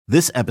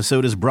This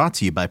episode is brought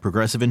to you by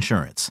Progressive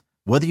Insurance.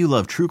 Whether you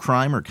love true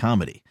crime or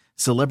comedy,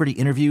 celebrity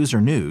interviews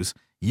or news,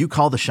 you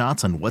call the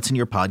shots on what's in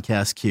your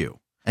podcast queue.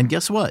 And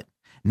guess what?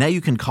 Now you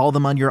can call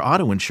them on your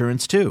auto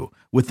insurance too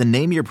with the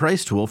Name Your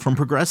Price tool from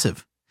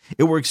Progressive.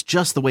 It works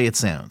just the way it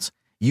sounds.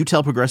 You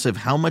tell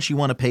Progressive how much you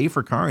want to pay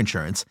for car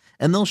insurance,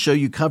 and they'll show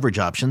you coverage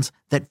options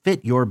that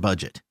fit your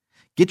budget.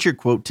 Get your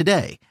quote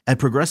today at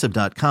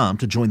Progressive.com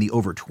to join the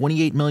over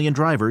 28 million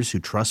drivers who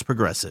trust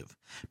Progressive.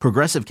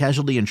 Progressive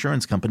Casualty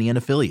Insurance Company and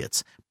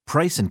Affiliates.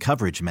 Price and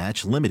coverage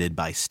match limited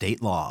by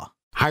state law.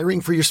 Hiring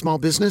for your small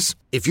business?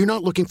 If you're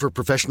not looking for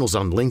professionals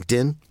on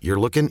LinkedIn, you're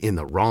looking in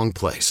the wrong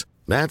place.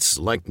 That's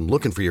like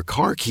looking for your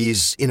car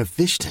keys in a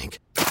fish tank.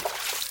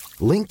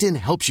 LinkedIn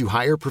helps you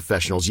hire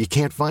professionals you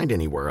can't find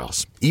anywhere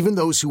else, even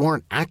those who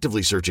aren't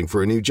actively searching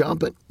for a new job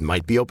but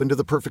might be open to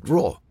the perfect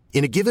role.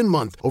 In a given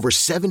month, over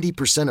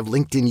 70% of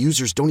LinkedIn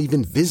users don't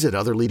even visit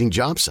other leading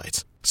job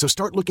sites. So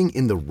start looking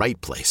in the right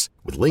place.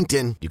 With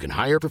LinkedIn, you can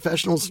hire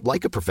professionals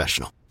like a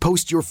professional.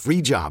 Post your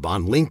free job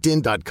on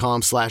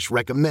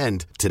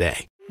linkedin.com/recommend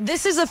today.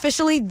 This is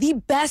officially the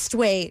best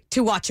way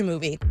to watch a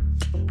movie.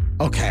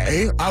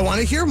 Okay, I want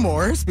to hear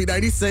more. Speed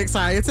 96,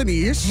 hi, it's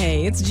Anish.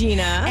 Hey, it's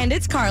Gina. And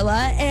it's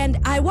Carla, and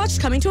I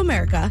watched Coming to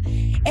America.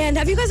 And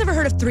have you guys ever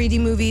heard of 3D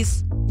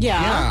movies?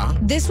 Yeah.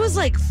 This was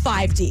like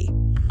 5D.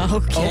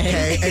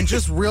 Okay, and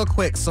just real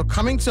quick, so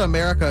Coming to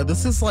America,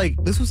 this was like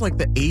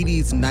the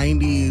 80s,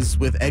 90s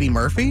with Eddie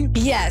Murphy?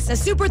 Yes, a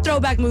super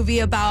throwback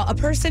movie about a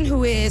person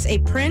who is a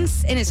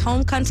prince in his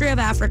home country of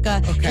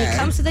Africa. Okay. And he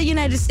comes to the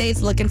United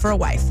States looking for a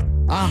wife.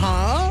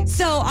 Uh-huh.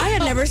 So I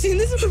had never seen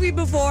this movie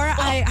before.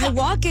 I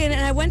walk in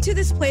and I went to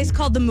this place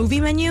called the Movie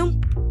Menu.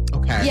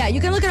 Okay. Yeah, you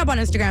can look it up on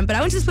Instagram, but I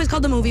went to this place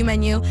called the Movie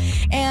Menu,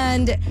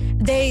 and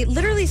they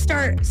literally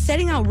start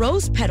setting out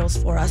rose petals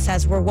for us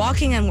as we're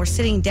walking and we're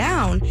sitting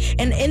down.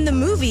 And in the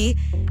movie,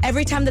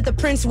 every time that the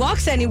prince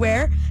walks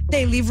anywhere,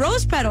 they leave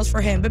rose petals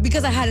for him. But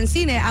because I hadn't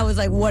seen it, I was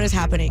like, what is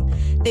happening?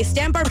 They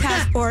stamp our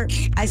passport.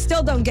 I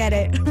still don't get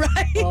it,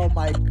 right? Oh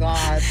my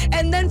God.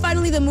 And then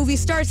finally the movie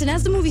starts. And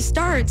as the movie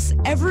starts,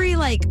 every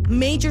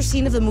major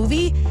scene of the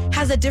movie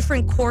has a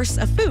different course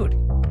of food,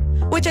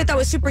 which I thought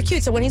was super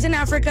cute. So when he's in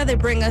Africa, they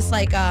bring us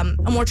a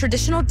more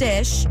traditional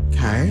dish.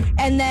 Okay.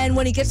 And then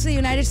when he gets to the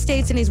United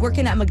States and he's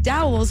working at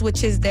McDowell's,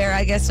 which is their,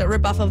 I guess, a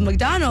ripoff of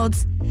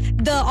McDonald's,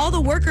 all the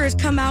workers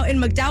come out in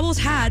McDowell's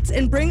hats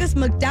and bring us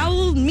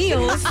McDowell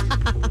meals,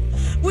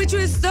 which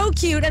was so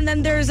cute. And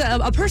then there's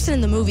a person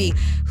in the movie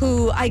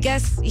who I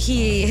guess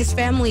his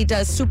family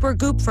does Super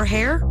Goop for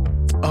hair.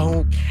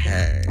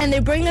 Okay. And they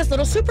bring us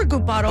little Super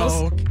Goop bottles.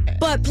 Okay.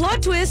 But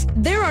plot twist,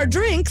 there are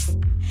drinks.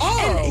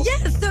 Oh. And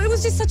yes, so it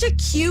was just such a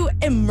cute,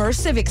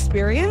 immersive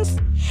experience.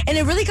 And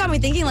it really got me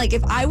thinking,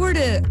 if I were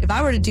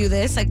to do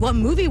this, what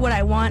movie would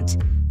I want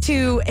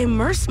to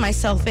immerse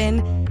myself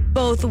in,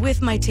 both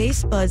with my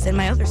taste buds and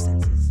my other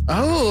senses?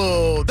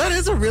 Oh, that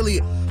is a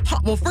really...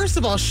 Well, first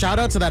of all, shout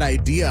out to that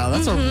idea.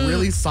 That's a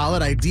really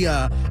solid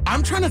idea.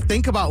 I'm trying to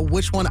think about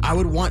which one I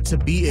would want to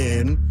be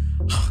in.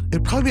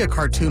 It'd probably be a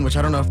cartoon, which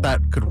I don't know if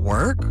that could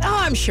work. Oh,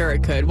 I'm sure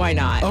it could. Why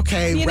not?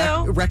 Okay,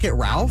 Wreck-It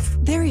Ralph.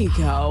 There you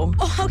go.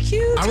 Oh, how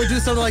cute. I would do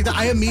something like that.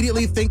 I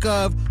immediately think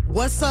of,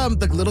 what's the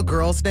little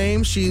girl's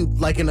name? She, in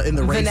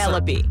the race.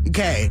 Vanellope.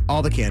 Okay,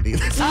 all the candy.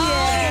 Yes.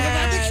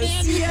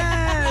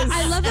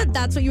 I love that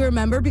that's what you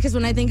remember, because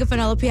when I think of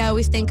Vanellope, I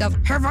always think of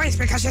her voice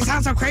because she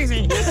sounds so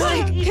crazy.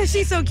 Because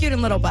she's so cute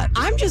and little butt.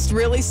 I'm just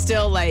really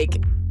still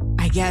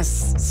I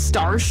guess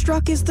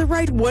starstruck is the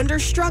right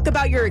wonderstruck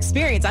about your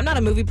experience. I'm not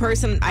a movie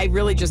person. I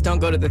really just don't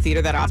go to the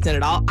theater that often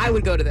at all. I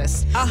would go to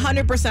this.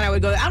 100% I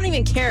would go. I don't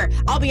even care.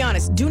 I'll be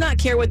honest. Do not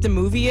care what the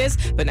movie is,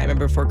 but Nightmare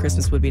Before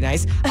Christmas would be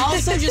nice.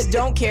 Also just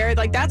don't care.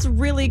 That's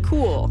really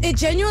cool. It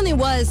genuinely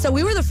was. So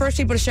we were the first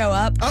people to show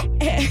up. Oh.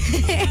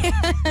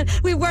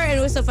 We were, and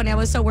it was so funny. I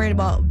was so worried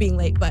about being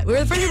late, but we were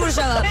the first people to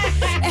show up.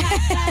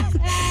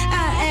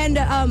 and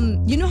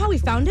you know how we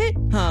found it?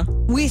 Huh?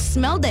 We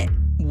smelled it.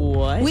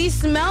 What? We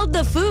smelled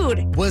the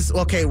food.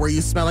 Were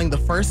you smelling the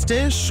first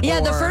dish? Yeah,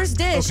 the first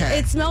dish. Okay.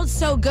 It smelled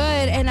so good,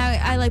 and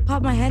I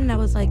popped my head and I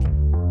was like,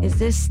 is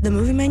this the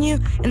movie menu?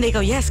 And they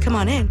go, yes, come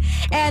on in.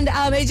 And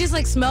it just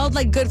smelled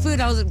like good food.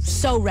 I was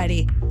so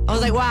ready. I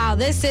was like, wow,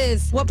 this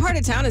is... What part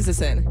of town is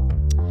this in?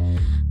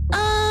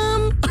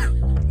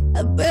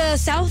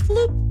 South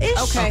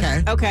Loop-ish.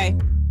 Okay.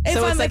 If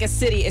So I'm it's a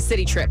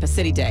city trip, a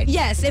city day.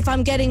 Yes, if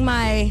I'm getting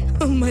my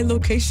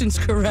locations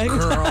correct.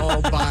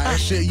 Girl, bye.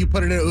 Shit, you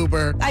put it in an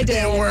Uber. I did.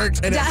 It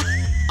worked. And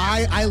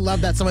I love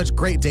that so much.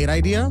 Great date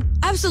idea.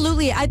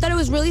 Absolutely. I thought it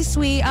was really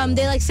sweet.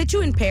 They sit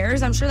you in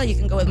pairs. I'm sure that you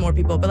can go with more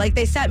people, but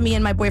they sat me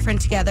and my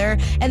boyfriend together,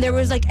 and there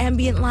was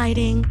ambient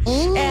lighting.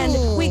 Ooh.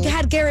 And we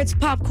had Garrett's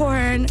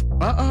popcorn.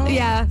 Uh-oh.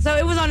 Yeah. So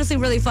it was honestly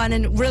really fun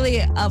and really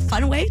a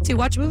fun way to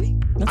watch a movie.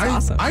 That's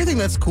awesome. I think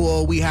that's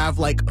cool. We have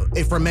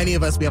if for many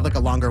of us, we have a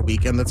longer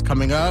weekend that's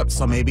coming up.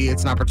 So maybe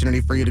it's an opportunity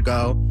for you to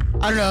go,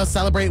 I don't know,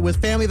 celebrate with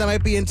family that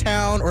might be in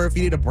town, or if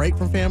you need a break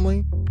from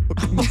family.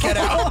 get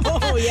out.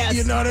 Oh, yes.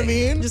 You know what I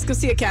mean? Just go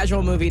see a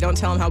casual movie. Don't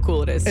tell them how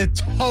cool it is.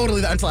 It's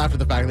totally until after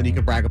the fact that you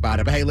can brag about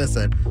it. But hey,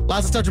 listen,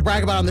 lots of stuff to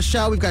brag about on the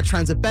show. We've got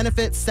trends and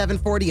benefits,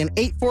 740 and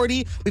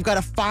 840. We've got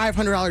a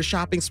 $500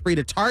 shopping spree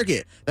to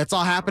Target. That's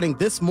all happening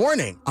this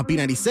morning on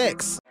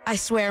B96. I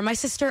swear, my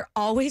sister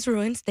always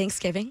ruins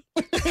Thanksgiving.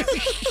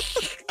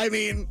 I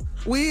mean,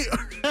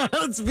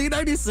 it's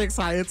B96.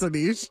 Hi, it's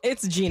Anish.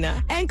 It's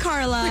Gina. And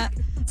Carla.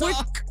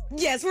 Talk.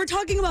 Yes, we're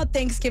talking about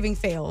Thanksgiving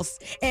fails.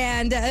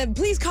 And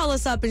please call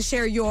us up and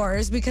share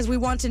yours because we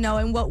want to know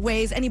in what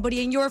ways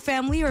anybody in your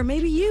family or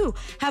maybe you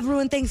have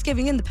ruined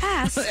Thanksgiving in the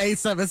past.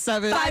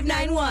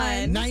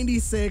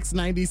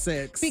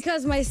 877-591-9696.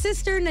 Because my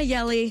sister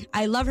Nayeli,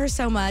 I love her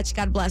so much,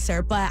 God bless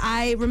her, but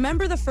I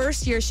remember the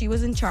first year she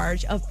was in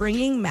charge of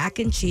bringing mac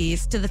and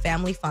cheese to the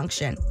family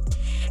function.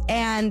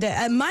 And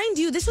mind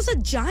you, this was a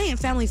giant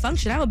family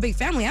function. I have a big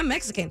family. I'm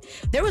Mexican.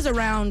 There was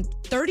around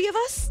 30 of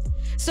us.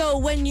 So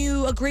when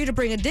you agree to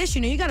bring a dish,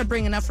 you got to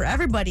bring enough for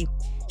everybody.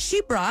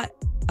 She brought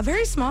a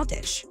very small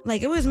dish.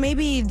 Like it was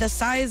maybe the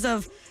size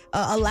of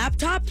a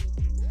laptop.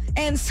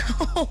 And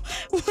so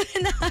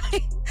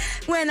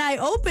when I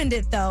opened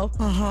it though,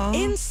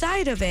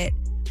 inside of it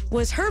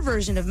was her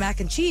version of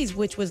mac and cheese,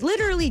 which was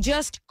literally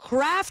just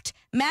Kraft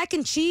mac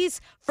and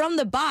cheese from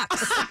the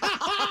box.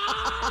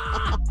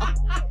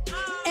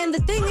 And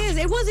the thing is,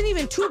 it wasn't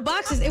even 2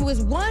 boxes. It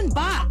was 1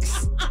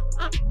 box.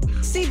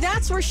 See,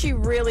 that's where she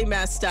really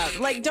messed up.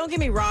 Like, don't get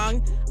me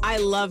wrong. I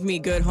love me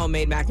good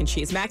homemade mac and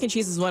cheese. Mac and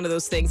cheese is one of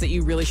those things that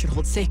you really should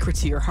hold sacred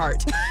to your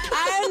heart.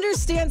 I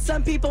understand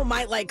some people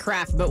might like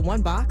Kraft, but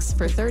 1 box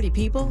for 30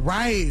 people?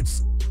 Right.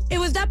 It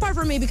was that part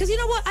for me because you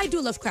know what? I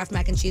do love Kraft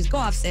mac and cheese. Go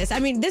off, sis. I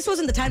mean, this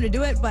wasn't the time to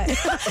do it, but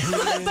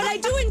but I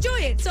do enjoy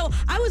it. So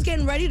I was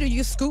getting ready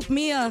to scoop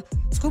me a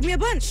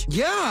bunch.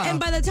 Yeah. And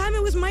by the time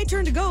it was my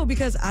turn to go,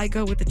 because I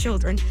go with the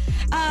children,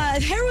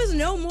 there was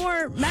no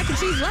more mac and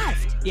cheese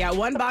left. Yeah,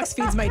 1 box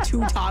feeds my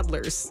 2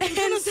 toddlers.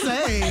 And so,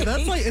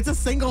 That's like, it's a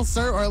single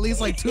serve or at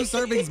least like 2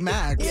 servings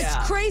max. it's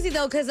crazy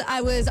though, because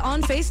I was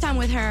on FaceTime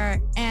with her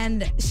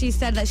and she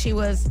said that she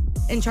was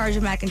in charge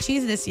of mac and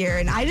cheese this year,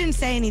 and I didn't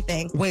say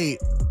anything. Wait,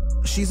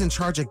 she's in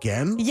charge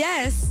again?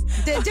 Yes,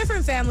 the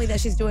different family that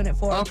she's doing it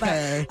for.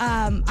 Okay. But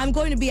I'm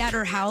going to be at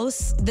her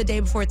house the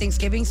day before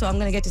Thanksgiving, so I'm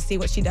going to get to see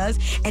what she does,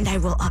 and I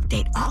will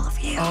update all of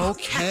you.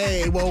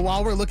 Okay. Well,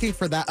 while we're looking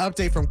for that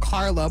update from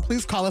Carla,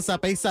 please call us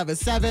up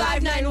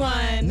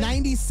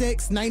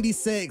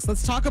 877-591-9696.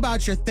 Let's talk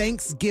about your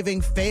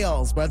Thanksgiving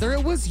fails, whether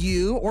it was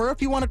you or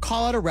if you want to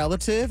call out a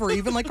relative or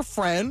even like a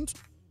friend.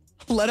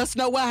 Let us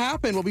know what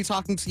happened. We'll be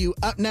talking to you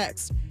up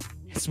next.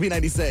 It's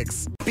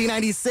B96.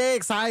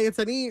 B96. Hi, it's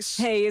Anish.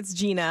 Hey, it's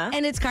Gina.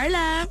 And it's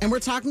Carla. And we're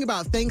talking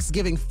about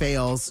Thanksgiving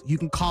fails. You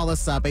can call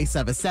us up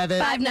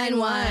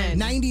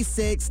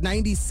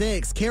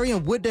 877-591-9696. Carrie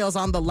and Wooddale's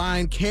on the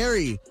line.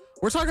 Carrie,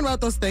 we're talking about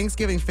those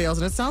Thanksgiving fails,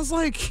 and it sounds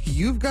like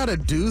you've got a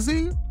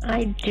doozy.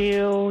 I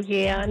do,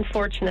 yeah.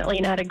 Unfortunately,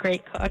 not a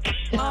great cook.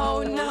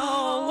 Oh,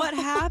 no. What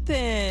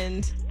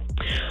happened?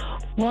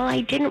 Well,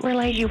 I didn't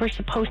realize you were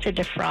supposed to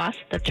defrost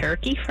the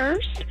turkey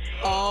first.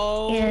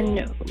 Oh.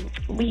 And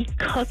we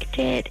cooked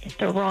it at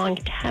the wrong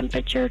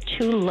temperature,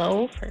 too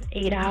low for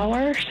 8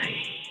 hours.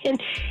 And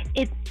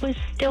it was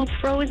still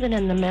frozen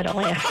in the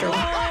middle afterwards.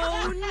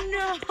 Oh,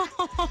 no.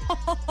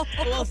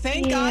 Well,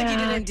 thank God you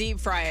didn't deep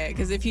fry it,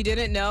 because if you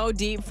didn't know,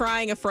 deep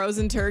frying a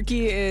frozen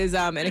turkey is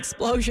an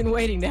explosion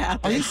waiting to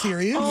happen. Are you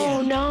serious?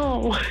 Oh,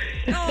 no.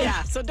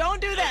 Yeah, so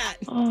don't do that.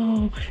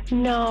 Oh,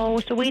 no.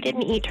 So we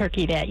didn't eat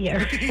turkey that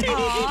year.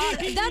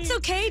 That's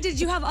okay. Did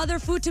you have other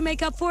food to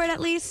make up for it at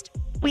least?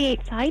 We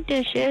ate side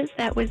dishes.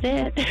 That was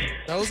it.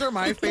 Those are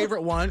my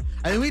favorite one.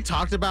 I think we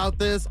talked about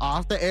this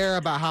off the air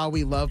about how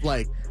we love,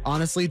 like,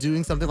 honestly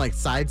doing something like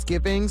side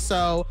skipping.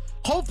 So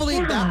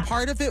hopefully that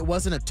part of it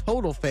wasn't a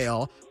total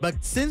fail.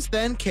 But since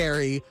then,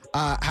 Carrie,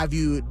 have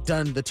you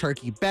done the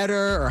turkey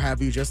better, or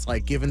have you just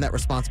like given that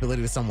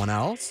responsibility to someone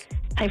else?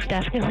 I've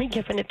definitely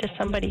given it to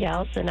somebody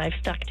else, and I've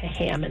stuck to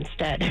ham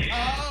instead.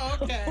 Oh,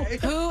 okay.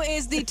 Who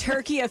is the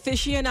turkey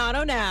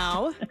aficionado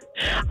now?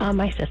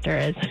 My sister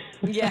is.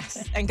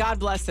 Yes, and God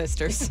bless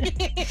sisters.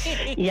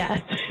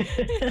 Yes.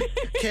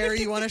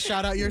 Carrie, you want to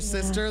shout out your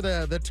sister,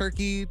 the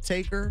turkey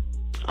taker?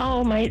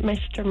 Oh, my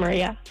sister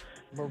Maria.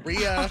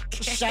 Maria.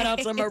 Shout out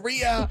to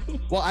Maria.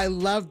 Well, I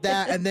love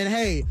that. And then,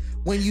 hey,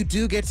 when you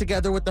do get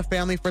together with the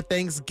family for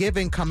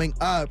Thanksgiving coming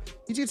up,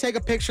 did you take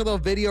a picture, a little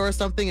video or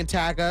something, and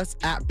tag us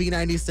at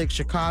B96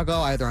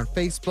 Chicago, either on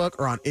Facebook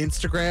or on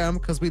Instagram?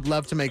 Because we'd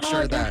love to make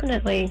sure that.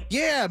 Definitely.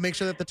 Yeah, make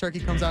sure that the turkey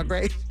comes out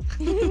great.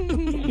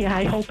 Yeah,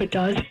 I hope it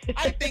does.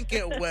 I think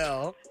it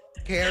will.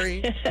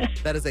 Carrie,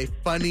 that is a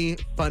funny,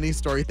 funny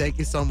story. Thank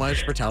you so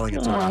much for telling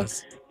it to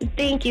us.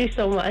 Thank you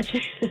so much.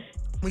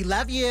 We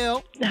love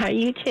you.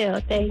 You too.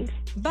 Thanks.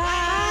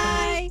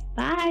 Bye.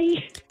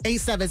 Bye.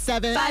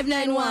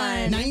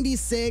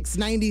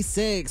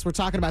 877-591-9696. We're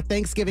talking about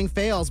Thanksgiving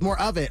fails. More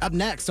of it up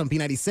next on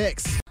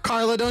B96.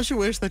 Carla, don't you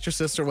wish that your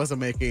sister wasn't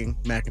making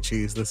mac and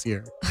cheese this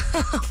year?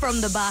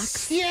 From the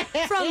box. Yeah.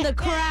 From the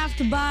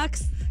Kraft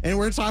box. And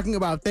we're talking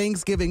about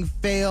Thanksgiving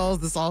fails.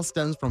 This all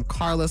stems from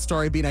Carla's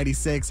story,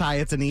 B96. Hi,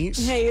 it's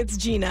Anish. Hey, it's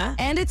Gina.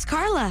 And it's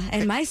Carla.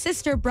 And my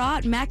sister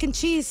brought mac and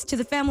cheese to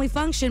the family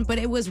function, but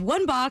it was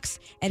one box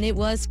and it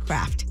was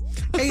Kraft.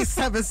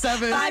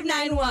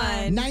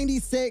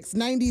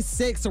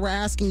 877-591-9696. So we're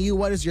asking you,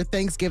 what is your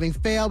Thanksgiving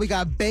fail? We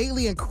got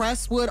Bailey and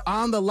Crestwood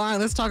on the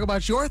line. Let's talk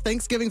about your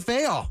Thanksgiving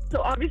fail.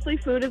 So obviously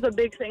food is a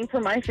big thing for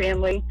my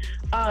family.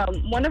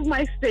 One of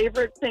my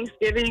favorite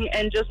Thanksgiving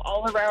and just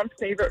all around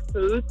favorite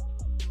foods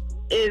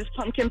is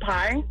pumpkin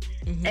pie.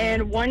 Mm-hmm.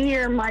 And one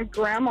year my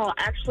grandma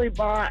actually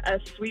bought a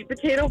sweet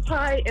potato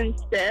pie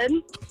instead.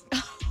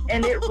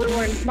 And it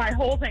ruined my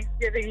whole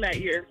Thanksgiving that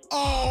year.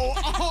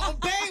 Oh,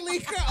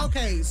 Bailey.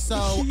 Okay,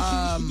 so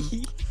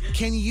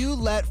can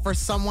you for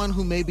someone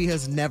who maybe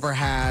has never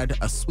had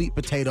a sweet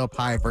potato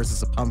pie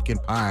versus a pumpkin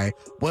pie,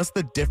 what's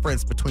the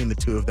difference between the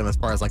two of them as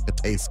far as like the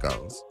taste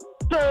goes?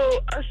 So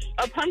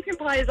a pumpkin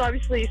pie is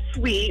obviously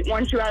sweet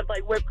once you add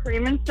like whipped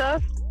cream and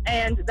stuff.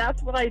 And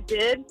that's what I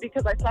did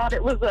because I thought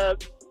it was a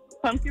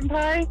pumpkin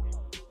pie.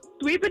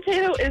 Sweet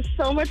potato is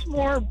so much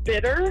more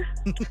bitter.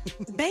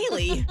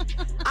 Bailey,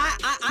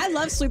 I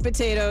love sweet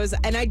potatoes,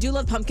 and I do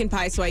love pumpkin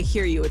pie, so I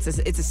hear you. It's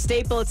a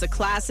staple, it's a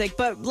classic,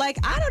 but like,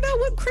 I don't know,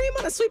 whipped cream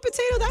on a sweet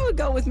potato, that would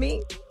go with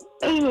me.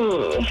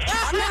 Ooh.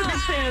 I'm not a big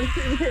fan of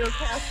sweet potato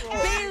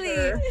casserole.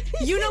 Bailey,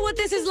 you know what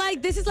this is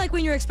like? This is like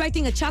when you're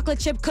expecting a chocolate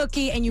chip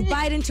cookie and you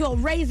bite into a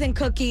raisin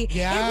cookie.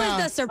 Yeah. It was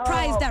the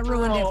surprise that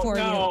ruined it for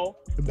you.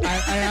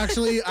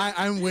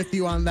 I'm with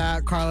you on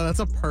that, Carla. That's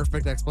a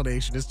perfect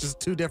explanation. It's just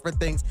two different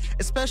things,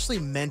 especially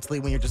mentally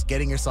when you're just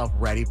getting yourself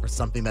ready for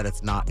something that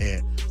it's not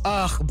it.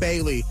 Ugh,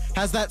 Bailey,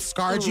 has that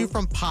scarred you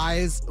from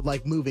pies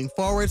like moving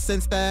forward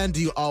since then?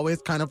 Do you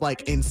always kind of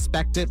like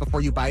inspect it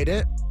before you bite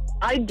it?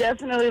 I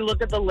definitely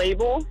look at the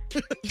label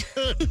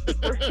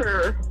for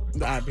sure.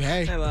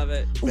 Hey, I love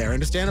it. Very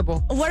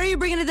understandable. What are you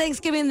bringing to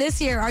Thanksgiving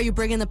this year? Are you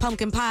bringing the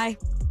pumpkin pie?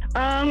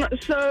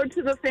 So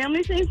to the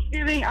family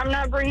Thanksgiving, I'm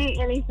not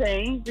bringing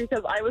anything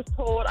because I was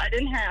told I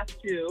didn't have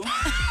to.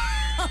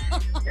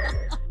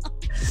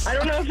 I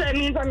don't know if that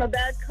means I'm a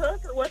bad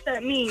cook or what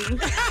that means.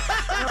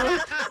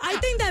 I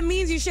think that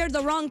means you shared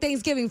the wrong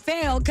Thanksgiving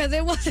fail because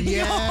it wasn't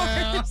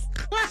yours.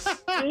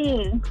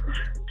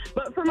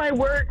 But for my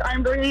work,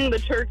 I'm bringing the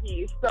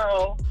turkey,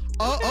 so.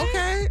 Oh,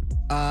 okay.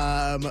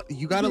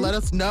 You got to let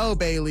us know,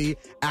 Bailey,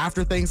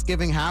 after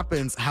Thanksgiving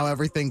happens, how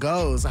everything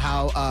goes,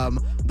 how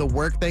the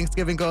work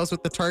Thanksgiving goes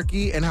with the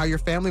turkey, and how your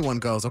family one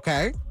goes,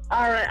 okay?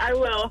 All right, I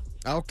will.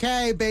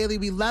 Okay, Bailey,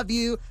 we love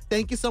you.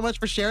 Thank you so much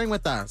for sharing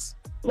with us.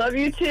 Love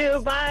you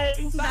too. Bye.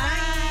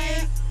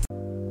 Bye.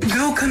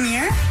 Girl, come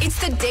here. It's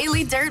the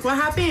Daily Dirt What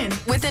happened?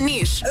 with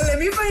Anish Let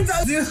me find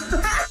out.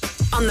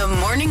 on the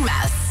Morning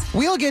Mess.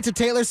 We'll get to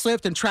Taylor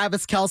Swift and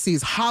Travis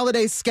Kelce's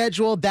holiday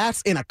schedule.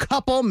 That's in a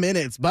couple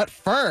minutes. But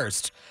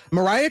first,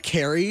 Mariah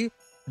Carey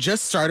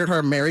just started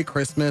her Merry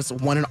Christmas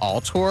One and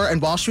All tour.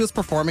 And while she was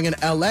performing in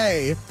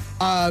LA,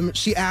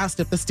 she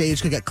asked if the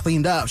stage could get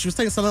cleaned up. She was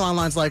saying something along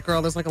the lines like,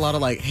 girl, there's like a lot of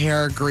like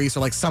hair grease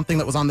or like something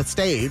that was on the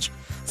stage.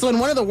 So when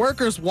one of the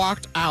workers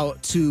walked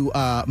out to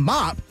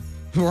mop,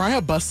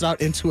 Mariah busted out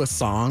into a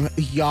song.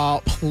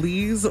 Y'all,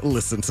 please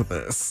listen to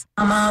this.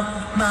 Mop.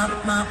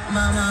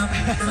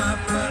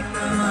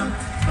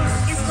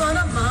 It's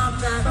gonna mop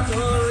that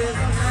floor really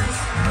nice.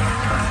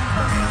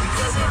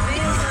 Because it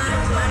feels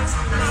like wax.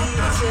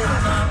 We should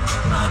mop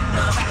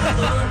the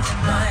floor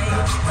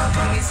tonight.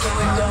 So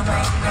it don't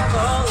make me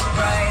cold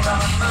right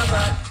on my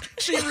butt.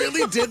 She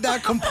really did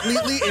that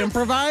completely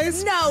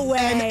improvised. No way.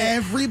 And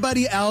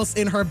everybody else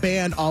in her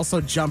band also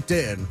jumped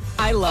in.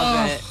 I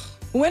love it.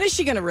 When is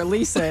she going to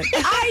release it?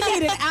 I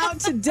need it out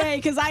today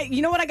because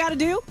you know what I got to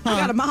do? I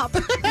got to mop.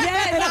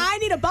 Yeah, and I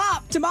need a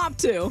bop to mop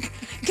to.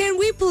 Can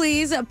we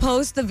please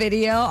post the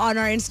video on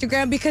our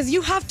Instagram because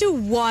you have to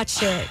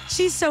watch it.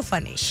 She's so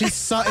funny.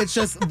 It's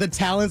just the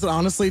talents, and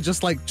honestly,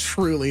 just like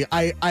truly,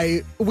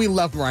 we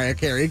love Mariah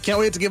Carey. Can't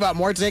wait to give out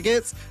more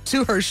tickets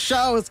to her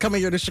show. It's coming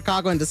here to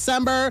Chicago in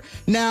December.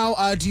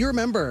 Now, do you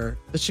remember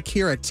the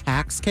Shakira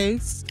tax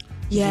case?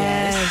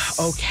 Yes.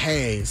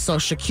 Okay, so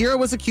Shakira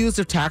was accused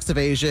of tax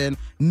evasion,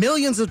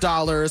 millions of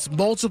dollars,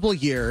 multiple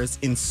years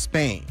in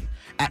Spain.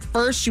 At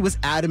first, she was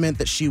adamant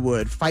that she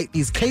would fight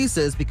these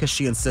cases because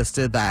she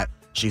insisted that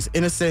she's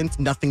innocent,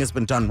 nothing has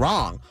been done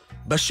wrong.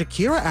 But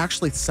Shakira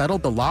actually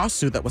settled the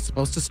lawsuit that was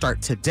supposed to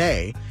start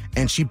today.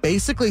 And she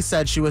basically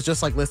said she was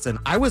just like, listen,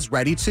 I was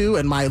ready to,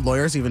 and my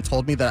lawyers even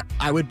told me that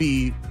I would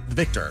be the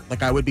victor.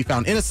 Like I would be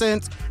found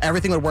innocent,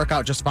 everything would work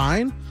out just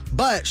fine.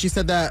 But she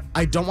said that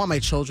I don't want my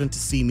children to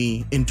see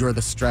me endure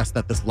the stress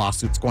that this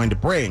lawsuit's going to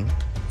bring.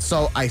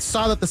 So I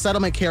saw that the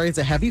settlement carries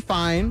a heavy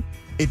fine.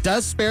 It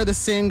does spare the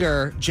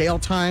singer jail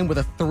time with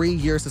a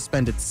 3-year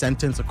suspended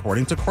sentence,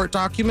 according to court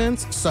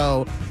documents.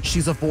 So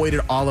she's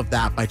avoided all of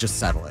that by just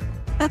settling.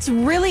 That's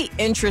really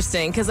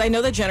interesting because I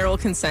know the general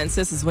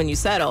consensus is when you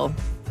settle,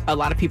 a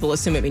lot of people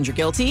assume it means you're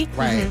guilty.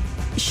 Right.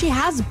 Mm-hmm. She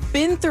has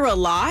been through a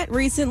lot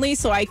recently,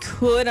 so I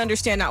could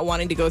understand not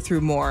wanting to go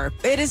through more.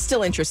 It is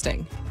still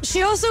interesting.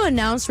 She also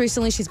announced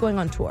recently she's going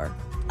on tour.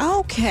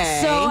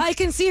 Okay. So I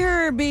can see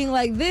her being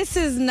like, this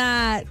is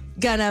not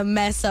gonna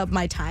mess up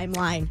my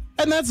timeline.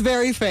 And that's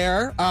very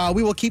fair.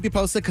 We will keep you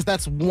posted because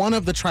that's one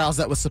of the trials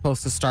that was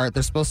supposed to start.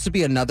 There's supposed to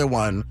be another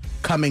one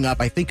coming up,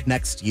 I think,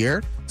 next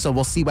year. So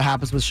we'll see what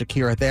happens with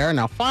Shakira there.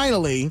 Now,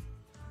 finally,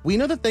 we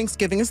know that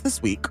Thanksgiving is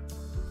this week.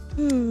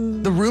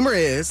 The rumor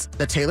is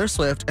that Taylor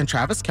Swift and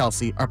Travis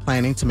Kelce are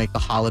planning to make the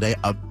holiday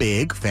a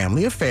big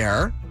family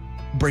affair,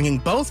 bringing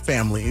both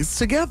families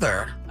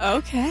together.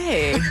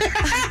 Okay.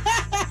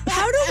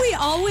 How do we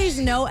always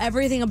know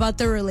everything about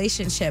the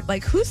relationship?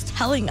 Like, who's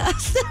telling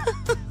us?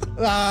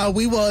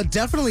 We will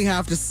definitely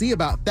have to see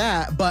about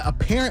that, but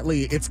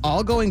apparently it's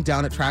all going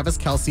down at Travis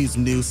Kelce's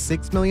new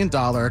 $6 million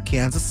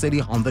Kansas City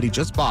home that he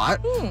just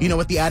bought. You know,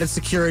 with the added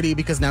security,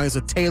 because now he's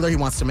with Taylor, he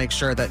wants to make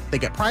sure that they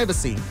get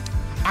privacy.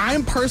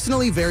 I'm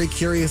personally very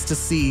curious to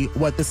see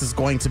what this is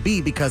going to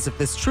be, because if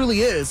this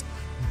truly is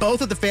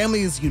both of the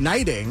families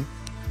uniting,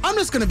 I'm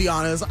just going to be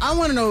honest. I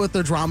want to know what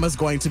the drama is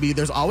going to be.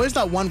 There's always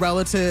that one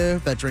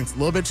relative that drinks a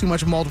little bit too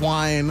much mulled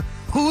wine.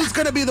 Who's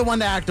going to be the one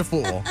to act a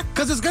fool?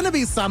 Because there's going to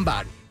be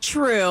somebody.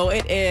 True,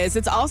 it is.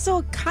 It's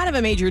also kind of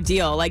a major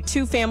deal. Like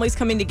two families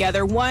coming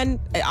together. One,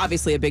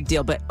 obviously a big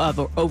deal, but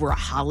over a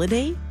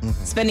holiday?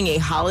 Spending a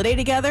holiday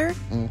together?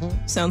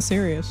 Sounds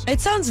serious.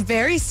 It sounds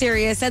very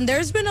serious. And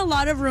there's been a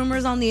lot of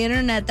rumors on the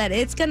internet that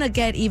it's going to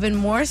get even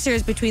more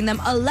serious between them.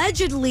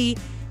 Allegedly,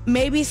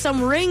 maybe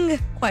some ring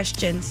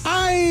questions.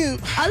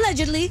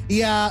 Allegedly.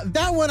 Yeah,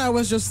 that one I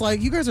was just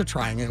like, you guys are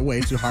trying it way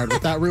too hard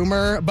with that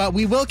rumor. But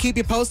we will keep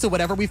you posted,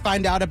 whatever we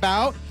find out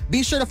about.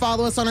 Be sure to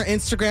follow us on our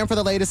Instagram for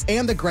the latest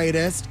and the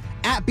greatest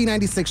at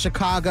B96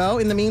 Chicago.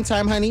 In the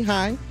meantime, honey,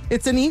 hi.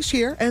 It's Anish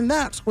here, and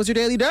that was your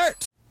Daily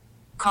Dirt.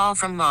 Call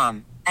from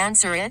mom.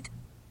 Answer it.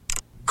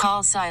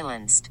 Call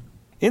silenced.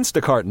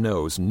 Instacart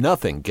knows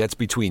nothing gets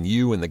between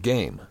you and the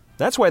game.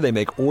 That's why they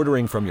make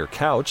ordering from your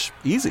couch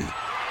easy.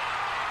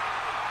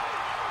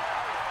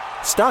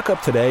 Stock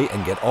up today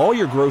and get all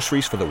your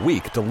groceries for the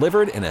week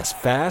delivered in as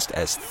fast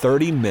as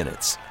 30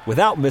 minutes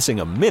without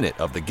missing a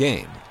minute of the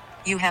game.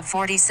 You have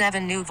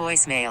 47 new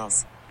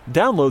voicemails.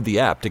 Download the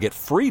app to get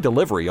free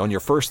delivery on your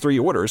first 3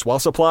 orders while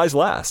supplies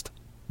last.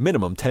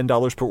 Minimum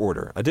 $10 per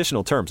order.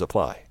 Additional terms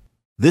apply.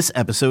 This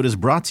episode is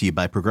brought to you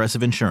by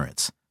Progressive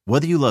Insurance.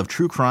 Whether you love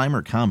true crime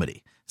or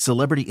comedy,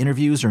 celebrity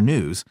interviews or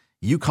news,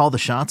 you call the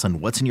shots on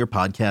what's in your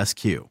podcast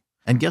queue.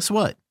 And guess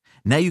what?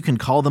 Now you can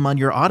call them on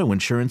your auto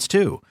insurance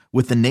too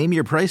with the Name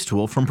Your Price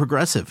tool from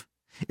Progressive.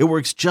 It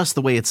works just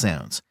the way it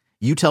sounds.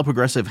 You tell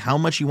Progressive how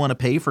much you want to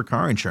pay for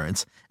car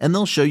insurance, and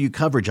they'll show you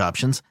coverage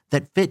options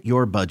that fit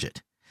your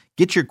budget.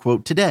 Get your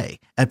quote today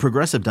at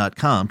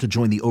Progressive.com to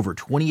join the over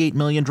 28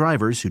 million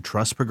drivers who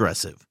trust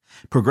Progressive.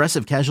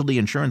 Progressive Casualty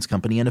Insurance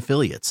Company and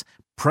Affiliates.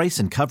 Price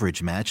and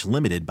coverage match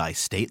limited by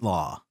state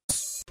law.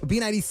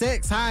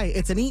 B96, hi,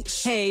 it's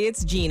Anish. Hey,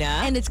 it's Gina.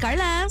 And it's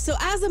Carla. So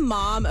as a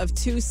mom of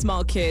 2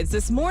 small kids,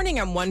 this morning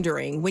I'm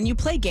wondering, when you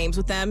play games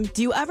with them,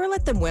 do you ever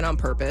let them win on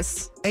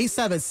purpose?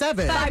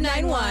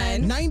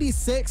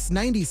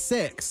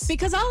 877-591-9696.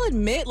 Because I'll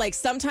admit, like,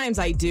 sometimes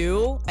I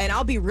do, and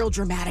I'll be real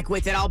dramatic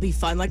with it. I'll be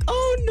fun, like,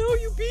 oh no,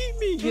 you beat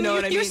me. You know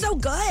what I mean? You're so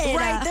good.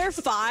 Right, they're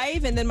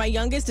 5, and then my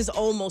youngest is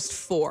almost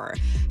 4.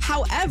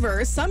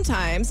 However,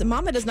 sometimes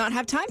Mama does not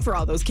have time for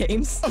all those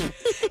games.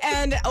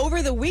 And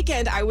over the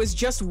weekend, I was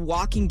just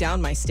walking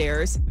down my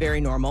stairs, very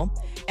normal.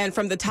 And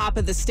from the top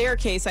of the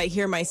staircase, I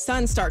hear my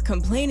son start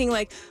complaining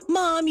like,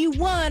 Mom, you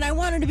won. I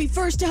wanted to be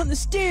first down the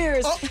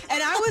stairs.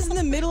 And I was in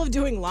the middle of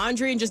doing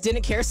laundry and just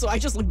didn't care. So I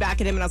just looked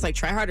back at him and I was like,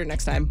 try harder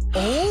next time.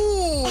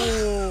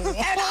 Oh. And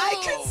I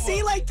could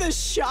see like the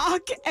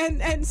shock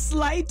and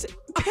slight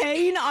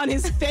pain on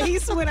his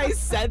face when I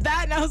said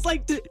that. And I was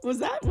like, was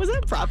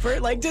that proper?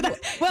 Like, did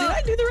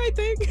I do the right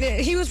thing?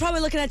 He was probably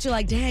looking at you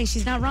like, dang,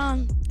 she's not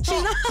wrong.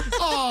 She's not.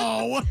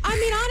 Oh. I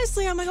mean,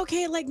 honestly, I'm like,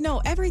 okay, like,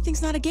 no,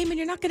 everything's not a game and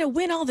you're not going to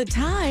win all the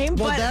time.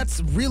 Well, but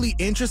that's really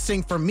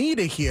interesting for me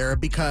to hear,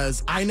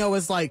 because I know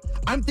it's like,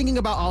 I'm thinking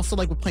about also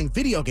like with playing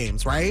video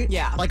games, right?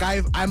 Yeah. Like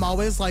I'm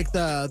always like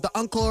the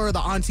uncle or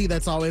the auntie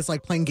that's always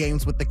like playing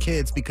games with the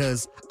kids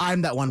because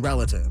I'm that one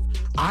relative.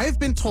 I've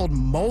been told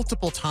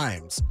multiple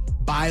times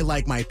by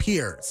like my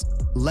peers,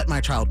 let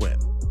my child win.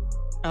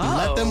 Oh.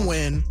 Let them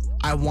win.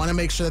 I want to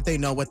make sure that they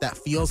know what that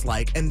feels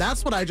like. And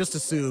that's what I just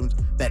assumed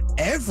that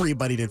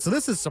everybody did. So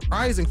this is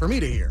surprising for me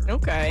to hear.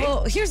 Okay.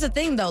 Well, here's the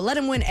thing, though. Let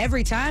them win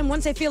every time.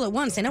 Once they feel it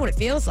once, they know what it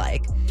feels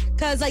like.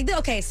 Because, like,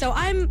 okay, so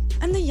I'm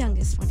the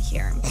youngest one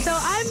here. So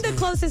I'm the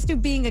closest to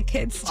being a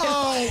kid still.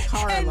 Oh,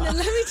 Carla. And let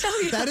me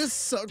tell you. That is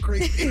so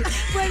creepy.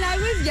 When I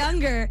was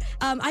younger,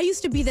 I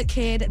used to be the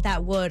kid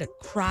that would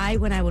cry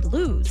when I would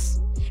lose.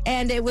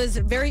 And it was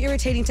very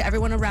irritating to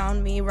everyone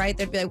around me, right?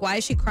 They'd be like, why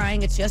is she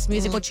crying? It's just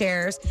musical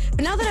chairs.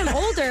 But now that I'm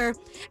older,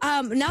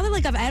 now that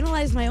like I've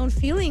analyzed my own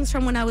feelings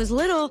from when I was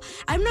little,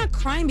 I'm not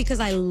crying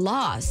because I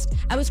lost.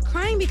 I was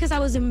crying because I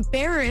was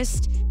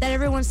embarrassed that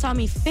everyone saw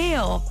me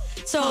fail.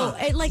 So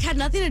it like had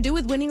nothing to do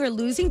with winning or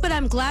losing, but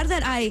I'm glad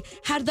that I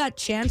had that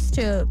chance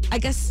to, I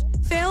guess,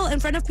 fail in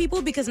front of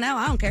people, because now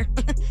I don't care.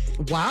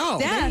 Wow.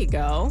 There you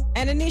go.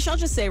 And Anish, I'll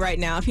just say right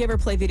now, if you ever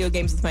play video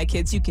games with my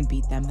kids, you can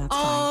beat them. That's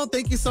Oh,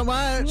 thank you so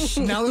much.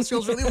 Now this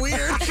feels really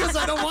weird because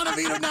I don't want to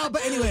beat him now.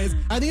 But anyways,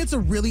 I think it's a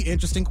really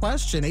interesting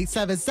question.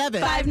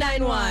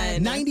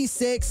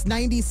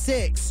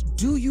 877-591-9696.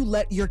 Do you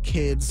let your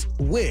kids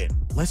win?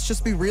 Let's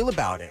just be real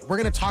about it. We're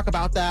going to talk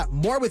about that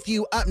more with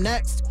you up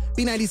next.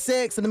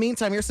 B96. In the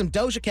meantime, here's some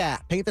Doja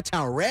Cat. Paint the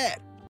Town Red.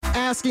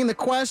 Asking the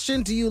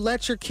question, do you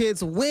let your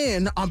kids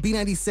win on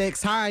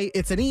B96? Hi,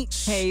 it's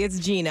Anish. Hey, it's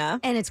Gina.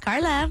 And it's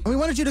Carla. And we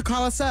wanted you to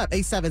call us up,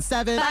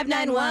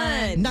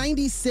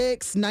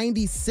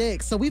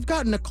 877-591-9696. So we've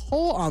got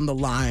Nicole on the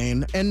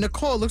line. And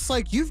Nicole, looks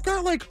like you've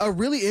got like a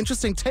really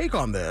interesting take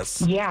on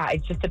this. Yeah,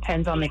 it just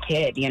depends on the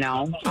kid, you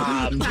know.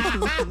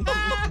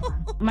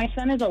 My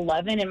son is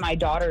 11 and my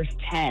daughter's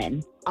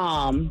 10.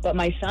 But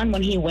my son,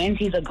 when he wins,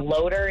 he's a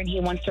gloater and he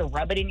wants to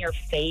rub it in your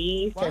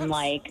face and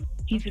like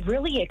he's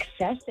really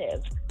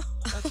excessive.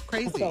 That's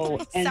crazy.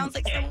 Sounds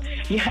like someone.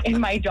 Yeah, and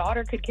my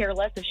daughter could care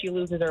less if she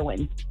loses or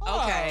wins.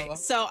 Okay,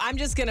 so I'm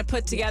just going to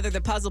put together the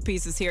puzzle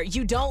pieces here.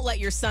 You don't let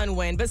your son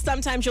win, but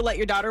sometimes you'll let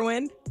your daughter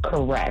win?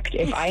 Correct.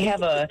 If I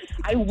have I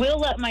will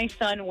let my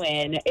son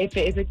win if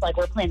it's like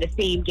we're playing the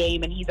same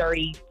game and he's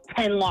already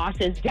 10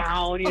 losses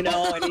down, you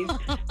know, and he's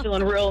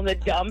feeling real in the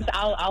dumps.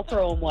 I'll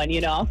throw him one,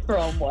 you know, I'll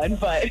throw him one,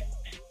 but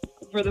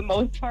for the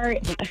most part,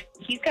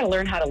 he's got to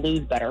learn how to lose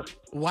better.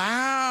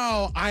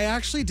 Wow. I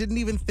actually didn't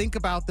even think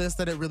about this,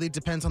 that it really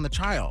depends on the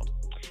child.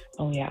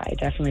 Oh, yeah, it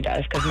definitely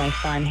does. Because my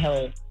son,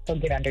 he'll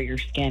get under your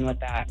skin with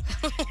that.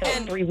 So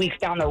 3 weeks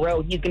down the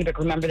road, he's going to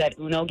remember that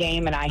Uno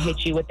game and I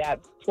hit you with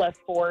that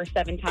 +4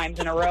 7 times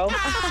in a row.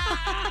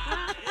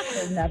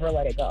 He'll never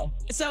let it go.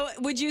 So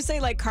would you say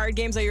like card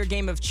games are your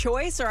game of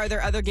choice, or are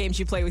there other games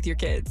you play with your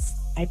kids?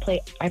 I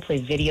play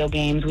video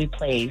games. We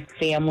play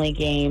family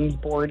games,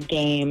 board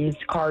games,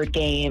 card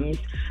games,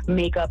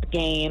 makeup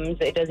games.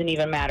 It doesn't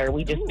even matter.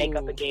 We just make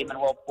up a game and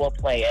we'll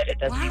play it. It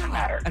doesn't even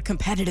matter. A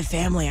competitive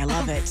family. I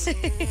love it.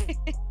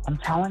 I'm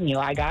telling you,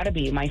 I gotta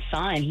be. My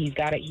son, he's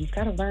gotta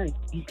learn.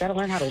 He's gotta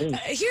learn how to lose.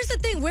 Here's the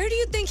thing. Where do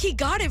you think he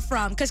got it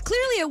from? Because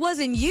clearly it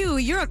wasn't you.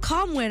 You're a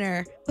calm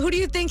winner. Who do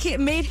you think it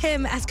made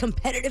him as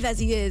competitive as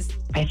he is?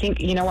 I think,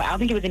 you know what, I don't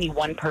think it was any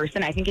one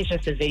person. I think it's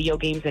just the video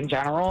games in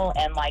general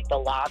and like the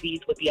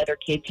lobbies with the other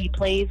kids he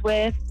plays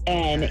with.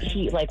 And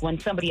he, like when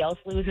somebody else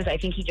loses, I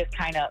think he just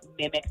kind of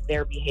mimics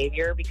their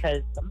behavior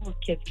because some of those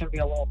kids can be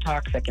a little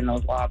toxic in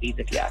those lobbies,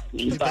 if you ask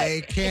me. But, they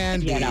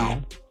can be. You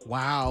know.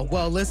 Wow.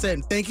 Well,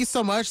 listen, thank you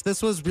so much.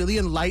 This was really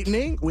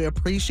enlightening. We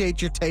appreciate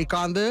your take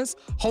on this.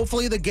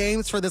 Hopefully the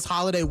games for this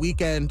holiday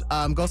weekend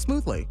go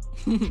smoothly.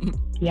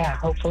 Yeah,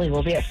 hopefully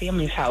we'll be at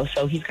family's house,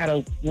 so he's got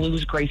to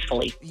lose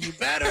gracefully. You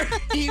better.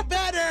 You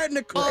better.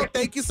 Nicole,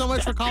 thank you so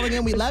much for calling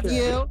in. We love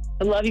you.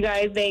 I love you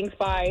guys. Thanks.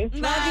 Bye.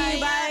 Love you.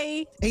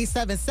 Bye.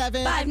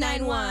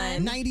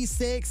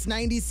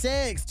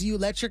 877-591-9696. Do you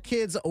let your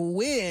kids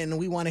win?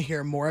 We want to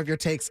hear more of your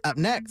takes up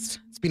next.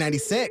 It's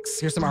B96.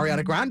 Here's some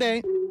Ariana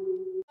Grande.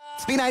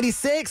 It's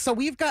B96. So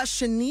we've got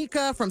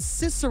Shanika from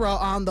Cicero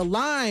on the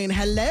line.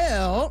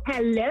 Hello.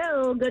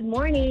 Hello. Good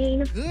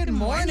morning. Good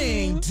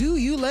morning. Do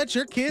you let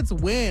your kids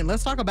win?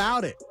 Let's talk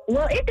about it.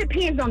 Well, it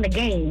depends on the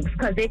games.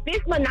 Because if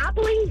it's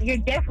Monopoly, you're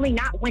definitely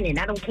not winning.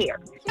 I don't care.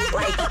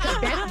 Like,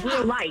 that's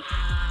real life.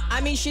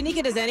 I mean,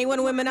 Shanika, does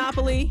anyone win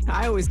Monopoly?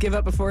 I always give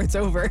up before it's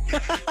over.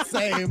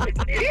 Same.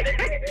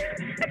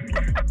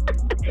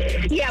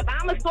 Yeah, but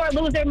I'm a sore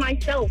loser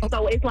myself.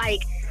 So it's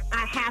like,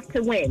 I have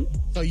to win.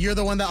 So you're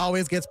the one that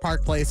always gets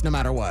Park Place no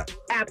matter what.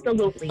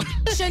 Absolutely.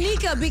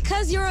 Shanika,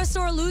 because you're a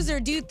sore loser,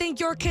 do you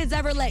think your kids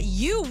ever let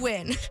you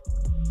win?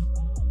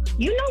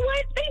 You know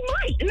what? They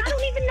might, and I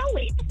don't even know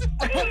it.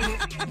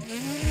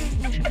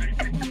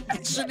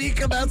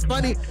 Shanika, that's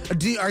funny.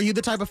 Are you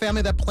the type of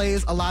family that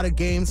plays a lot of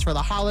games for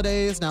the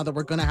holidays now that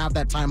we're going to have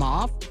that time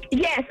off?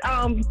 Yes.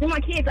 My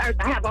kids, I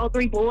have all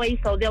 3 boys,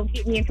 so they'll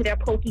get me into their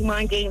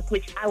Pokemon games,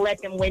 which I let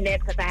them win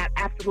that because I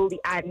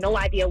have no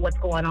idea what's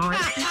going on.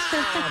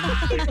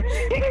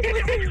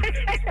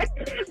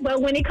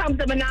 But when it comes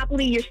to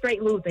Monopoly, you're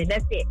straight losing.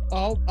 That's it.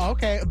 Oh,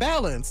 okay.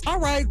 Balance. All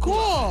right,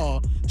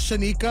 cool.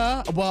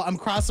 Shanika, well, I'm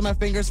crossing my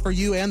fingers for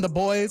you and the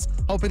boys,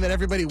 hoping that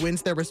everybody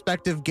wins their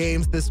respective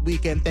games this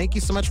weekend. Thank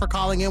you so much for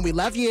calling in. We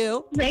love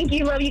you. Thank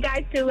you. Love you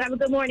guys, too. Have a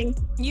good morning.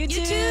 You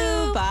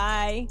too.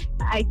 Bye.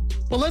 Bye.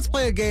 Well, let's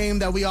play a game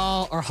that we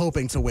all are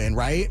hoping to win,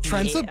 right?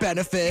 Trends of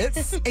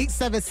Benefits.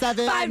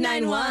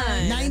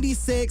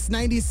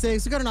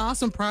 877-591-9696. We got an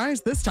awesome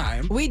prize this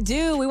time. We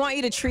do. We want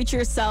you to treat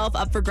yourself.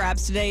 Up for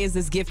grabs today is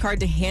this gift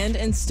card to Hand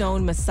and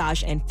Stone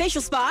Massage and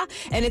Facial Spa,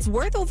 and it's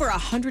worth over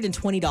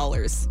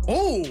 $120.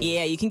 Oh.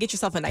 Yeah, you can get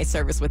yourself a nice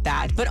service with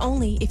that, but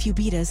only if you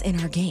beat us in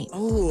our game.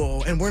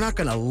 Oh, and we're not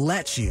going to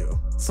let you.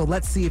 So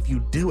let's see if you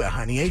do it,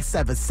 honey.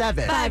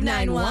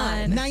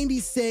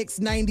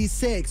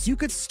 877-591-9696. You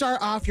could start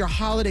off your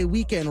holiday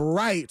weekend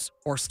right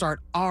or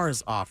start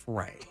ours off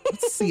right.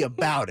 Let's see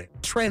about it.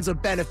 Trends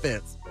of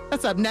Benefits.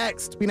 That's up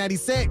next.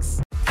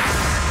 B96.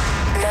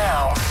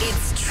 Now,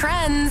 it's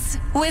Trends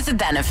with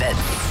Benefits.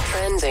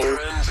 Trending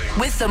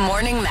with the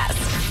Morning Mess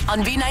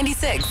on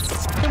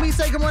B96. Can we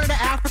say good morning to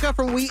Africa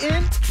from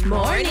Wheaton?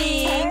 Morning.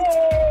 Hey,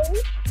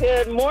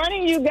 good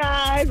morning, you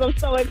guys. I'm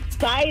so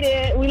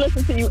excited. We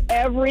listen to you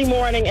every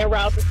morning en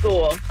route to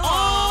school.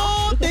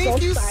 Oh,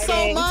 thank you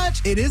so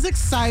much. It is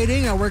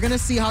exciting, and we're going to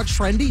see how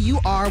trendy you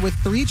are with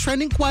 3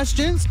 trending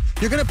questions.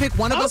 You're going to pick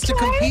one of us to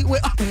compete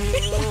with.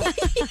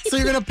 So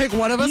you're going to pick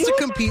one of us to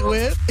compete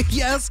with.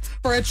 Yes,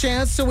 for a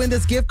chance to win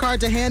this gift card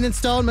to Hand and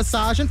Stone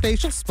Massage and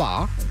Facial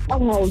Spa.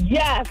 Oh,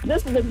 yes.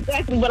 This is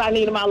exactly what I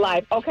need in my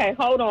life. Okay,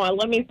 hold on.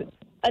 Let me...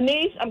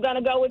 Anish, I'm going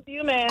to go with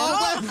you, man.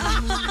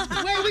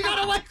 Wait, we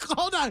got to wait.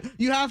 Hold on.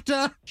 You have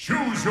to...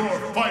 Choose your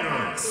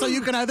fighter. So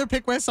you can either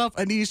pick myself,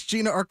 Anish,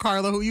 Gina, or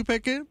Carla. Who you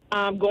picking?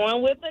 I'm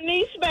going with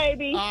Anish,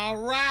 baby. All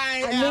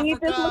right, I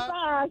need this Africa.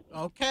 massage.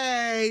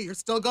 Okay, you're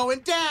still going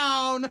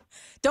down.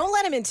 Don't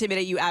let him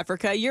intimidate you,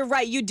 Africa. You're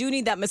right. You do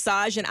need that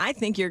massage, and I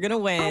think you're going to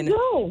win. I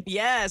do.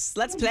 Yes,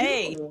 let's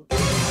play.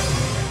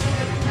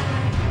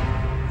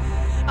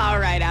 All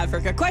right,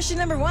 Africa. Question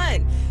number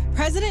 1.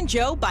 President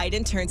Joe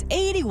Biden turns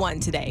 81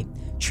 today.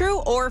 True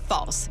or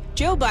false?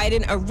 Joe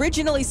Biden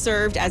originally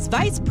served as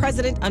vice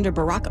president under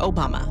Barack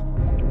Obama.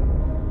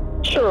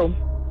 True.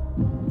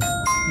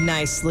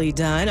 Nicely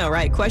done. All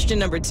right, question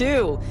number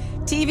 2.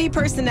 TV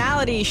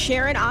personality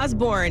Sharon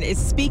Osbourne is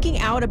speaking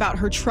out about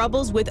her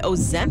troubles with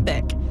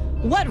Ozempic.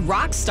 What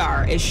rock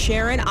star is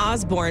Sharon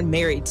Osbourne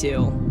married to?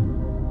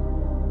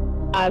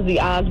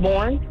 Ozzy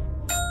Osbourne.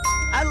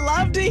 I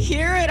love to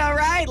hear it. All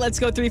right, let's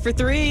go 3 for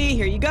 3.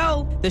 Here you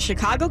go. The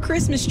Chicago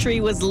Christmas tree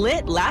was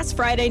lit last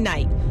Friday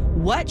night.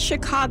 What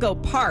Chicago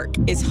park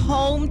is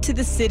home to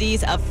the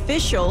city's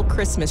official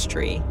Christmas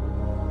tree?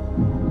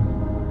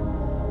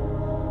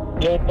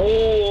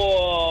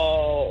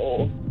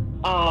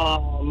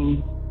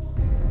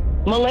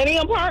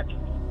 Millennium Park.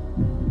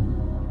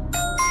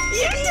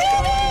 You did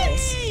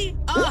it!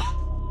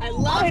 Oh, I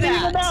love I didn't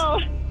even that.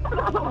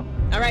 know.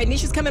 All right,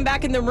 Nisha's coming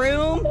back in the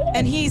room,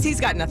 and he's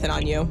got nothing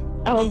on you.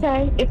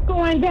 Okay, it's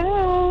going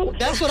down.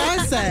 That's what I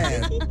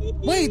said.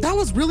 Wait, that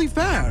was really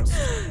fast.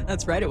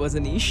 That's right, it was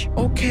Anish.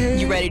 Okay.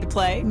 You ready to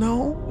play?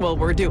 No. Well,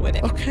 we're doing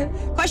it. Okay.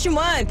 Question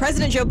 1.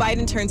 President Joe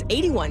Biden turns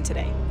 81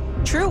 today.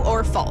 True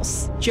or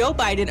false? Joe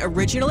Biden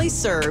originally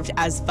served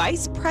as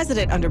vice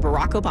president under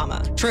Barack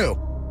Obama. True.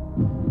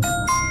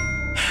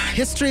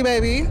 History,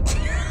 baby.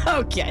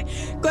 Okay.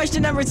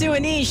 Question number 2.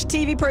 Anish,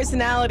 TV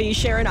personality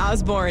Sharon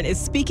Osbourne is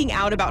speaking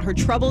out about her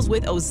troubles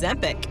with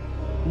Ozempic.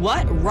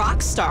 What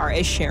rock star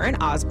is Sharon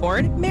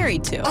Osbourne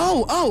married to?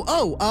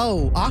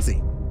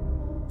 Ozzy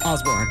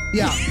Osbourne.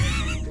 Yeah.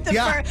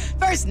 The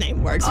first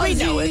name works. We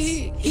know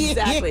it.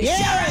 Exactly.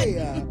 Yeah.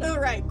 Sharon. All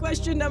right.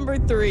 Question number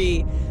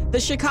 3. The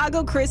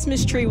Chicago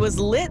Christmas tree was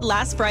lit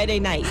last Friday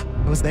night.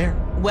 I was there.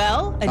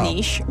 Well,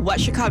 Anish,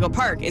 what Chicago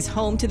park is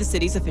home to the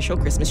city's official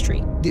Christmas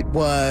tree? It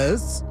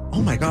was.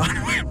 Oh my God.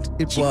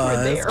 You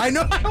were there. I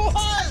know I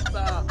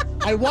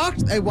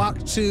was. I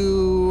walked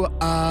to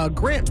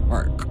Grant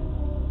Park.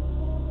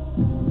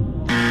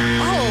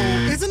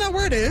 Oh, isn't that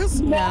where it is?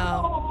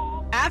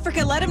 No.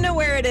 Africa, let him know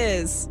where it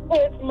is.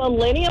 It's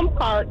Millennium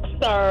Park,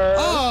 sir.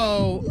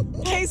 Oh.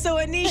 Okay, so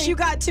Anish, you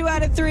got 2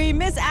 out of 3.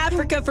 Miss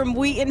Africa from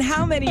Wheaton,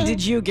 how many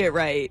did you get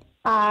right?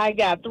 I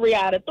got 3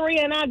 out of 3,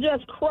 and I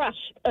just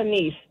crushed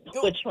Anish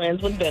with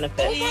Trends with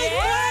Benefits. Thank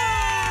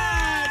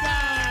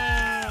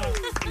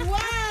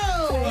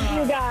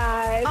you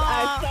guys.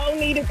 I so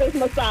needed this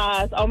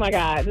massage. Oh my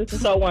God, this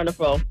is so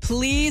wonderful.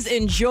 Please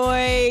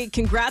enjoy.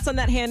 Congrats on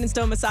that Hand and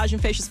Stone Massage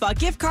and Facial Spa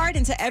gift card.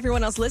 And to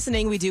everyone else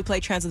listening, we do play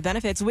Trends with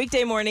Benefits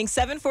weekday morning,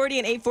 7:40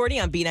 and 8:40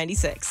 on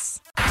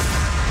B96.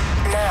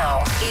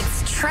 Now,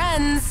 it's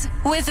Trends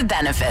with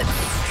Benefits.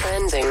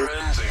 Trending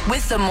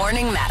with the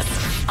Morning Mess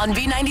on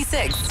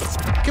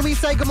B96. Can we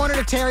say good morning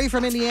to Terry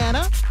from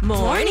Indiana?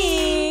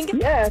 Morning.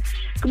 Yes.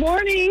 Good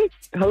morning.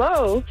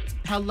 Hello.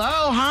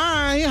 Hello.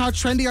 Hi. How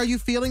trendy are you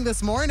feeling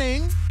this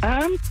morning?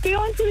 I'm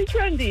feeling pretty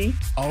trendy.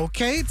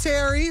 Okay,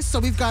 Terry. So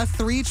we've got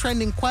 3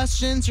 trending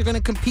questions. You're going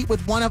to compete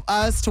with one of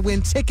us to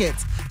win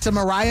tickets to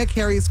Mariah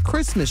Carey's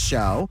Christmas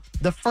show.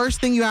 The first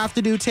thing you have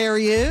to do,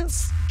 Terry,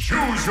 is...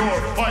 Choose your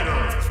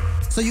fighter.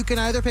 So you can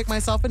either pick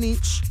myself and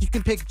each, you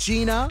can pick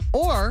Gina,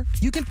 or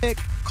you can pick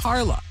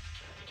Carla.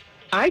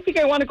 I think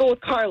I want to go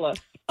with Carla.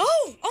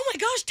 Oh my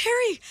gosh,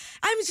 Terry.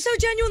 I'm so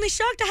genuinely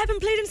shocked. I haven't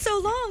played in so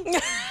long.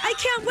 I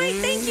can't wait.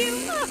 Thank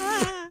you.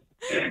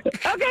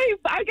 Okay,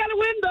 I got to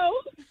win,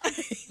 though.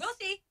 We'll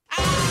see.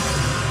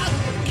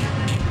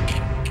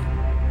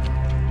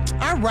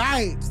 All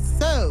right.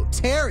 So,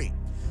 Terry,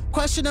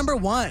 question number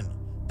 1.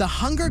 The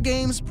Hunger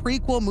Games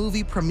prequel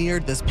movie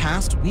premiered this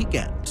past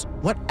weekend.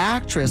 What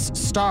actress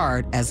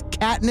starred as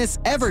Katniss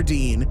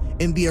Everdeen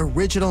in the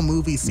original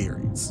movie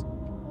series?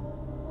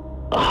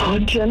 Oh,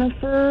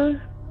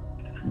 Jennifer.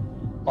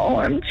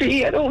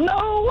 OMG, I don't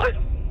know.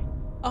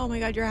 Oh my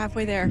God, you're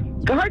halfway there.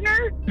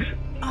 Gardner?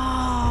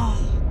 Oh.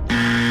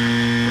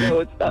 No,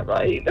 it's not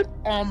right.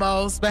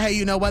 Almost. But hey,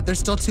 you know what? There's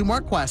still 2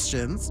 more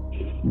questions.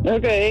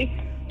 Okay.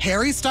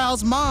 Harry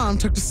Styles' mom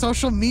took to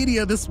social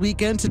media this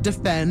weekend to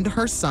defend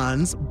her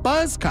son's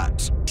buzz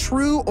cut.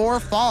 True or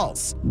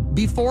false?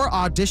 Before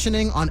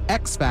auditioning on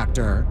X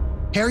Factor,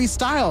 Harry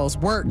Styles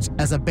worked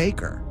as a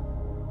baker.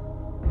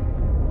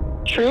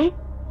 True.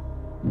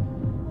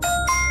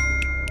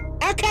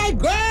 Okay,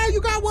 girl, you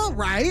got one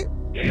right.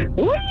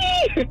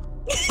 Whee!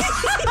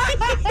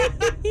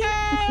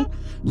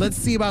 Let's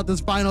see about this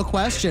final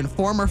question.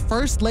 Former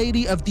First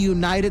Lady of the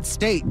United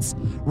States,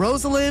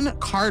 Rosalind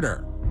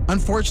Carter,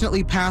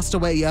 unfortunately passed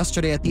away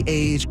yesterday at the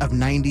age of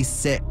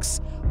 96.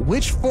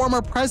 Which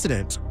former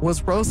president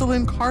was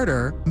Rosalind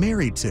Carter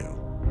married to?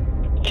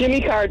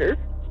 Jimmy Carter.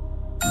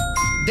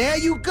 There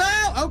you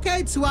go.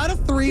 Okay, 2 out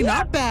of 3.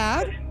 Not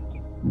bad.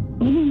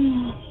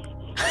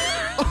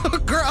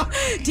 Girl.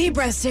 Deep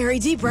breaths, Terry.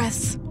 Deep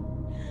breaths.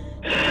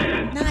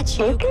 Not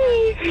you.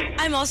 Okay.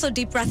 I'm also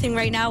deep breathing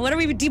right now. What are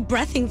we deep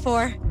breathing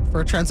for?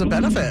 For Trends with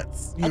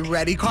Benefits. You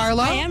ready,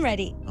 Carla? I am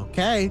ready.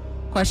 Okay.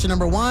 Question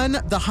number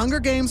 1. The Hunger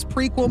Games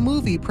prequel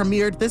movie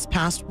premiered this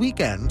past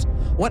weekend.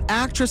 What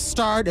actress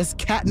starred as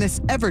Katniss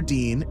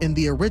Everdeen in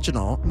the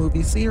original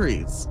movie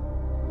series?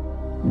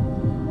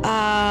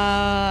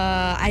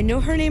 I know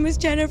her name is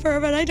Jennifer,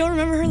 but I don't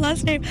remember her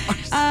last name.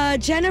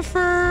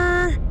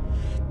 Jennifer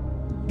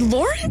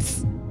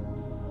Lawrence?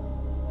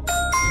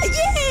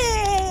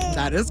 Yeah!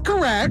 That is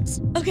correct.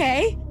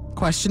 Okay.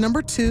 Question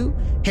number 2.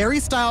 Harry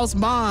Styles'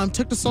 mom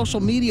took to social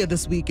media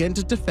this weekend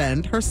to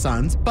defend her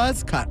son's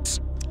buzz cut.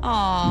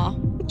 Aw.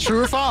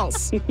 True or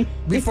false?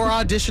 Before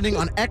auditioning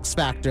on X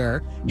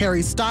Factor,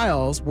 Harry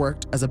Styles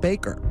worked as a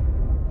baker.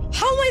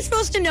 How am I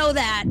supposed to know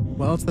that?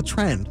 Well, it's the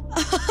trend.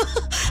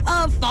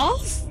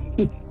 False?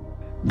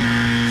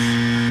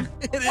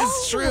 It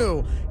is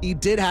true. He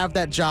did have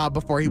that job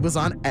before he was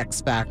on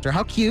X Factor.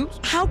 How cute.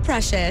 How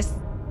precious.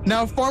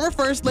 Now, former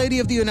First Lady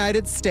of the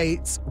United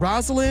States,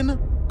 Rosalind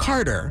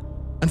Carter,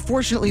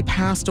 unfortunately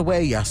passed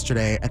away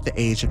yesterday at the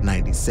age of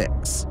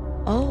 96.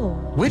 Oh.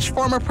 Which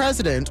former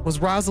president was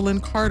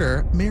Rosalind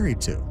Carter married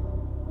to?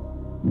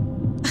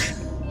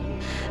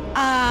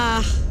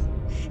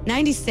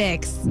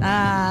 96.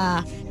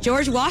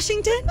 George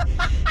Washington? Well,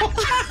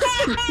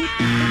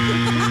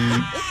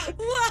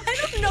 I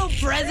don't know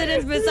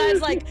presidents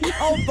besides like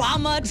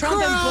Obama,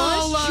 Trump, and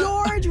Bush.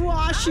 George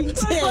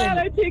Washington. I'm glad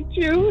I picked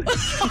you.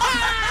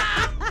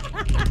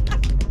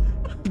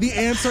 The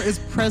answer is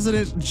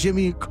President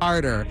Jimmy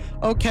Carter.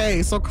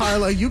 Okay, so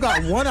Carla, you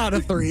got 1 out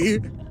of 3.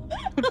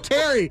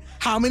 Terry,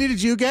 how many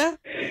did you get?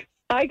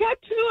 I got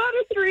 2 out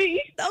of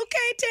 3.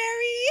 Okay,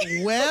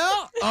 Terry.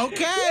 Well,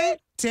 okay.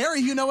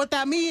 Terry, you know what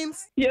that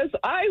means? Yes,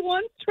 I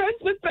won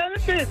Trends with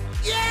Benefits.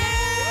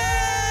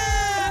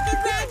 Yeah!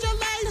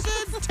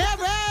 Congratulations,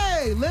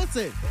 Terry!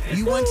 Listen,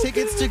 you won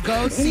tickets to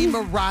go see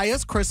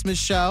Mariah's Christmas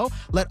show.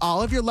 Let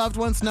all of your loved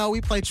ones know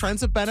we play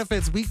Trends with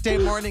Benefits weekday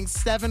mornings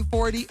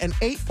 7:40 and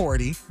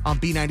 8:40 on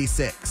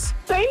B96.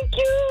 Thank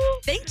you.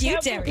 Thank you,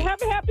 Terry.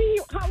 Have a happy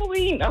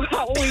Halloween.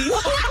 Halloween.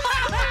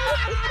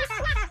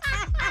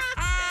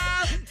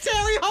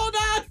 Terry, hold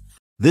on.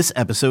 This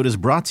episode is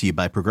brought to you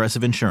by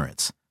Progressive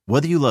Insurance.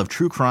 Whether you love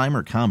true crime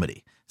or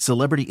comedy,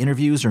 celebrity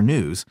interviews or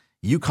news,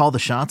 you call the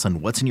shots on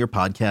what's in your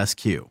podcast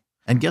queue.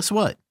 And guess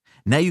what?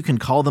 Now you can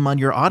call them on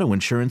your auto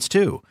insurance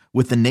too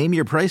with the Name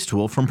Your Price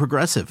tool from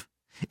Progressive.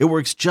 It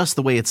works just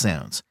the way it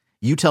sounds.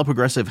 You tell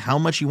Progressive how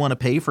much you want to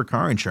pay for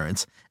car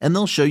insurance, and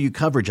they'll show you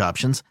coverage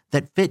options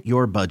that fit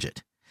your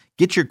budget.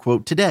 Get your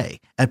quote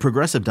today at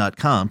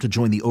Progressive.com to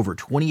join the over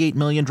 28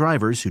 million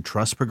drivers who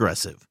trust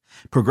Progressive.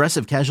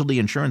 Progressive Casualty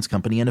Insurance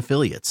Company and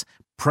Affiliates.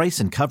 Price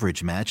and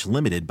coverage match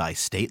limited by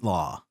state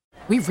law.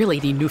 We really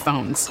need new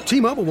phones.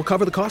 T-Mobile will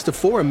cover the cost of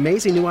 4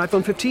 amazing new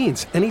iPhone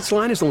 15s, and each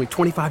line is only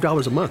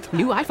 $25 a month.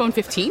 New iPhone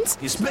 15s?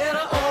 It's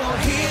better over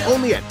here.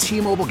 Only at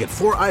T-Mobile, get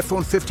 4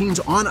 iPhone 15s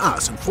on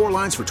us and 4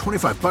 lines for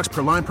 $25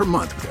 per line per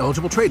month with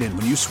eligible trade-in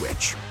when you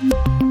switch.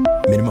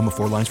 Minimum of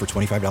 4 lines for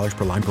 $25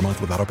 per line per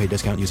month with autopay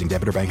discount using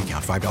debit or bank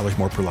account. $5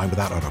 more per line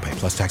without autopay,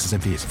 plus taxes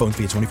and fees. Phone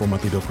fee at 24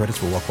 monthly bill credits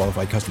for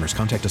well-qualified customers.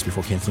 Contact us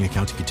before canceling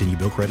account to continue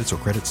bill credits or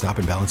credit stop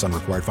and balance on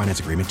required finance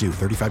agreement due.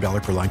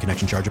 $35 per line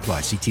connection charge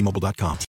applies. See T-Mobile.com.